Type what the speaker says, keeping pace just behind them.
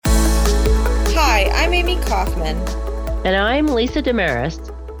Hi, I'm Amy Kaufman. And I'm Lisa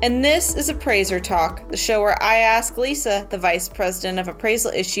Demarest. And this is Appraiser Talk, the show where I ask Lisa, the Vice President of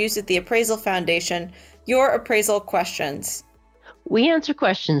Appraisal Issues at the Appraisal Foundation, your appraisal questions. We answer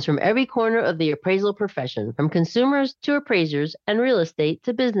questions from every corner of the appraisal profession, from consumers to appraisers and real estate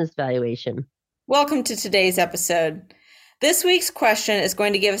to business valuation. Welcome to today's episode. This week's question is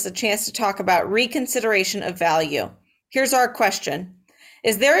going to give us a chance to talk about reconsideration of value. Here's our question.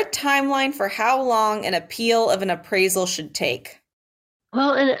 Is there a timeline for how long an appeal of an appraisal should take?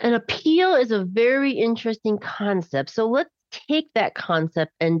 Well, an appeal is a very interesting concept. So let's take that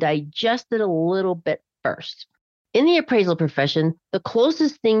concept and digest it a little bit first. In the appraisal profession, the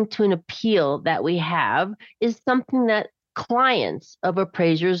closest thing to an appeal that we have is something that clients of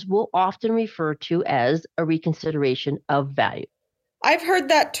appraisers will often refer to as a reconsideration of value. I've heard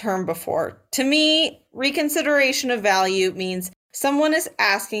that term before. To me, reconsideration of value means someone is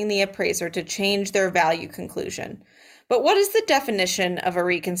asking the appraiser to change their value conclusion. But what is the definition of a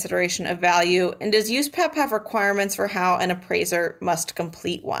reconsideration of value, and does USPAP have requirements for how an appraiser must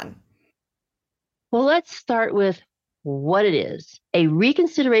complete one? Well, let's start with what it is. A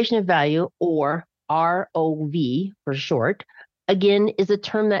reconsideration of value, or ROV for short, again, is a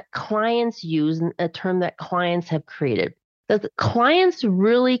term that clients use and a term that clients have created. Does clients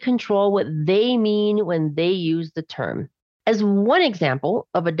really control what they mean when they use the term? As one example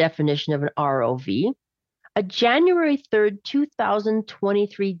of a definition of an ROV, a January 3rd,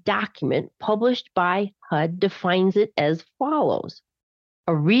 2023 document published by HUD defines it as follows.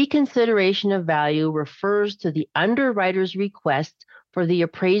 A reconsideration of value refers to the underwriter's request for the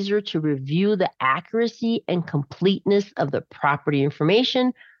appraiser to review the accuracy and completeness of the property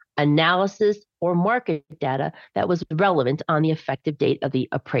information, analysis, or market data that was relevant on the effective date of the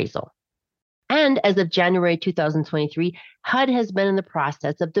appraisal. And as of January 2023, HUD has been in the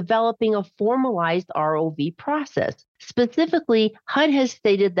process of developing a formalized ROV process. Specifically, HUD has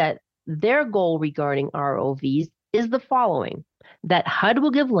stated that their goal regarding ROVs is the following: that HUD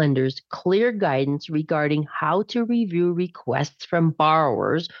will give lenders clear guidance regarding how to review requests from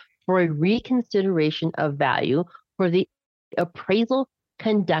borrowers for a reconsideration of value for the appraisal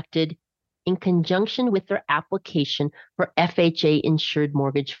conducted in conjunction with their application for FHA-insured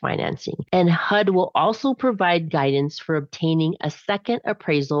mortgage financing. And HUD will also provide guidance for obtaining a second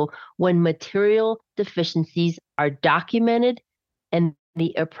appraisal when material deficiencies are documented and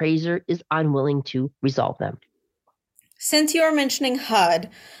the appraiser is unwilling to resolve them. Since you are mentioning HUD,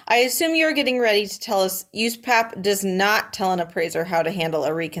 I assume you're getting ready to tell us USPAP does not tell an appraiser how to handle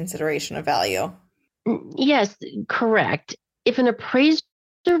a reconsideration of value. Yes, correct. If an appraiser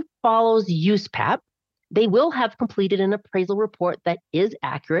follows USPAP, they will have completed an appraisal report that is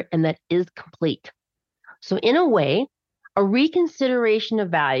accurate and that is complete. So in a way, a reconsideration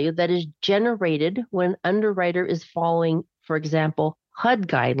of value that is generated when an underwriter is following, for example, HUD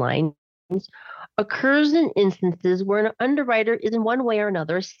guidelines, occurs in instances where an underwriter is in one way or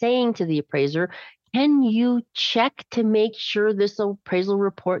another saying to the appraiser, can you check to make sure this appraisal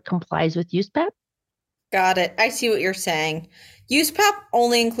report complies with USPAP? Got it. I see what you're saying. USPAP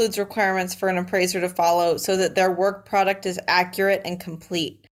only includes requirements for an appraiser to follow so that their work product is accurate and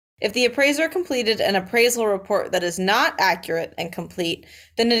complete. If the appraiser completed an appraisal report that is not accurate and complete,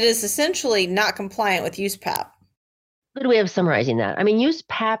 then it is essentially not compliant with USPAP. Good way of summarizing that.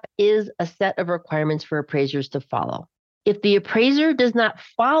 USPAP is a set of requirements for appraisers to follow. If the appraiser does not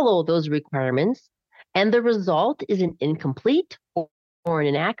follow those requirements and the result is an incomplete or an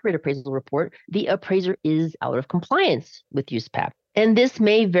inaccurate appraisal report, the appraiser is out of compliance with USPAP. And this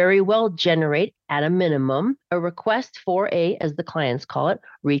may very well generate, at a minimum, a request for as the clients call it,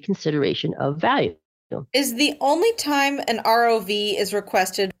 reconsideration of value. Is the only time an ROV is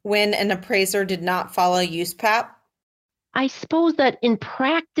requested when an appraiser did not follow USPAP? I suppose that in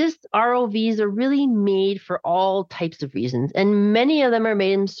practice, ROVs are really made for all types of reasons, and many of them are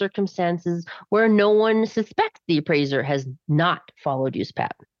made in circumstances where no one suspects the appraiser has not followed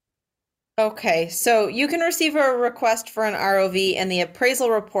USPAP. Okay, so you can receive a request for an ROV and the appraisal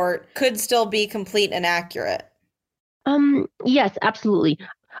report could still be complete and accurate. Yes, absolutely.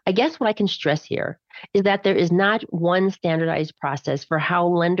 I guess what I can stress here is that there is not one standardized process for how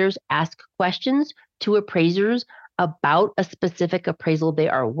lenders ask questions to appraisers about a specific appraisal they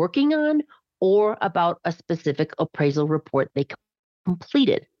are working on or about a specific appraisal report they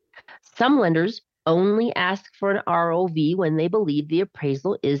completed. Some lenders only ask for an ROV when they believe the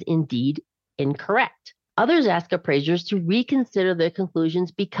appraisal is indeed incorrect. Others ask appraisers to reconsider their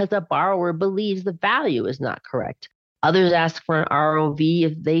conclusions because a borrower believes the value is not correct. Others ask for an ROV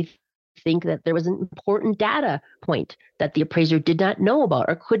if they think that there was an important data point that the appraiser did not know about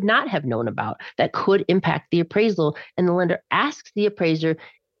or could not have known about that could impact the appraisal. And the lender asks the appraiser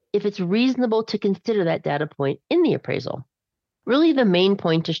if it's reasonable to consider that data point in the appraisal. Really, the main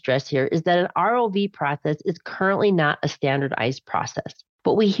point to stress here is that an ROV process is currently not a standardized process.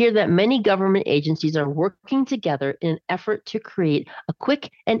 But we hear that many government agencies are working together in an effort to create a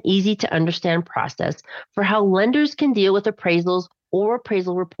quick and easy to understand process for how lenders can deal with appraisals or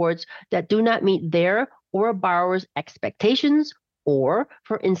appraisal reports that do not meet their or a borrower's expectations, or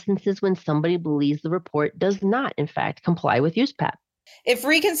for instances when somebody believes the report does not, in fact, comply with USPAP. If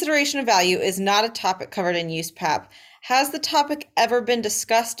reconsideration of value is not a topic covered in USPAP, has the topic ever been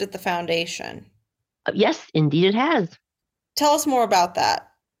discussed at the foundation? Yes, indeed it has. Tell us more about that.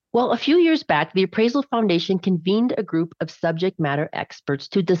 Well, a few years back, the Appraisal Foundation convened a group of subject matter experts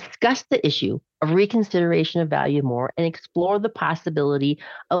to discuss the issue of reconsideration of value more and explore the possibility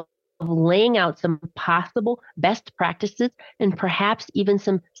of laying out some possible best practices and perhaps even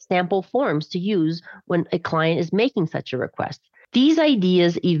some sample forms to use when a client is making such a request. These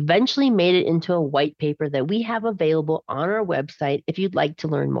ideas eventually made it into a white paper that we have available on our website if you'd like to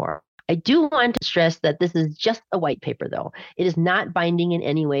learn more. I do want to stress that this is just a white paper, though. It is not binding in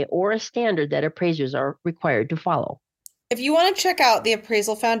any way or a standard that appraisers are required to follow. If you want to check out the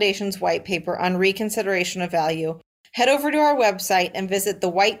Appraisal Foundation's white paper on reconsideration of value, head over to our website and visit the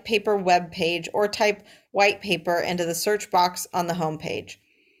white paper webpage or type white paper into the search box on the homepage.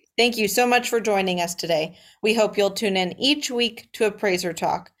 Thank you so much for joining us today. We hope you'll tune in each week to Appraiser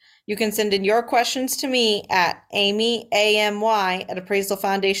Talk. You can send in your questions to me at Amy, AMY, at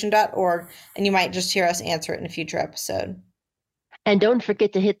appraisalfoundation.org, and you might just hear us answer it in a future episode. And don't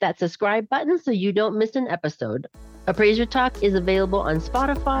forget to hit that subscribe button so you don't miss an episode. Appraiser Talk is available on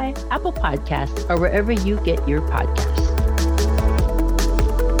Spotify, Apple Podcasts, or wherever you get your podcasts.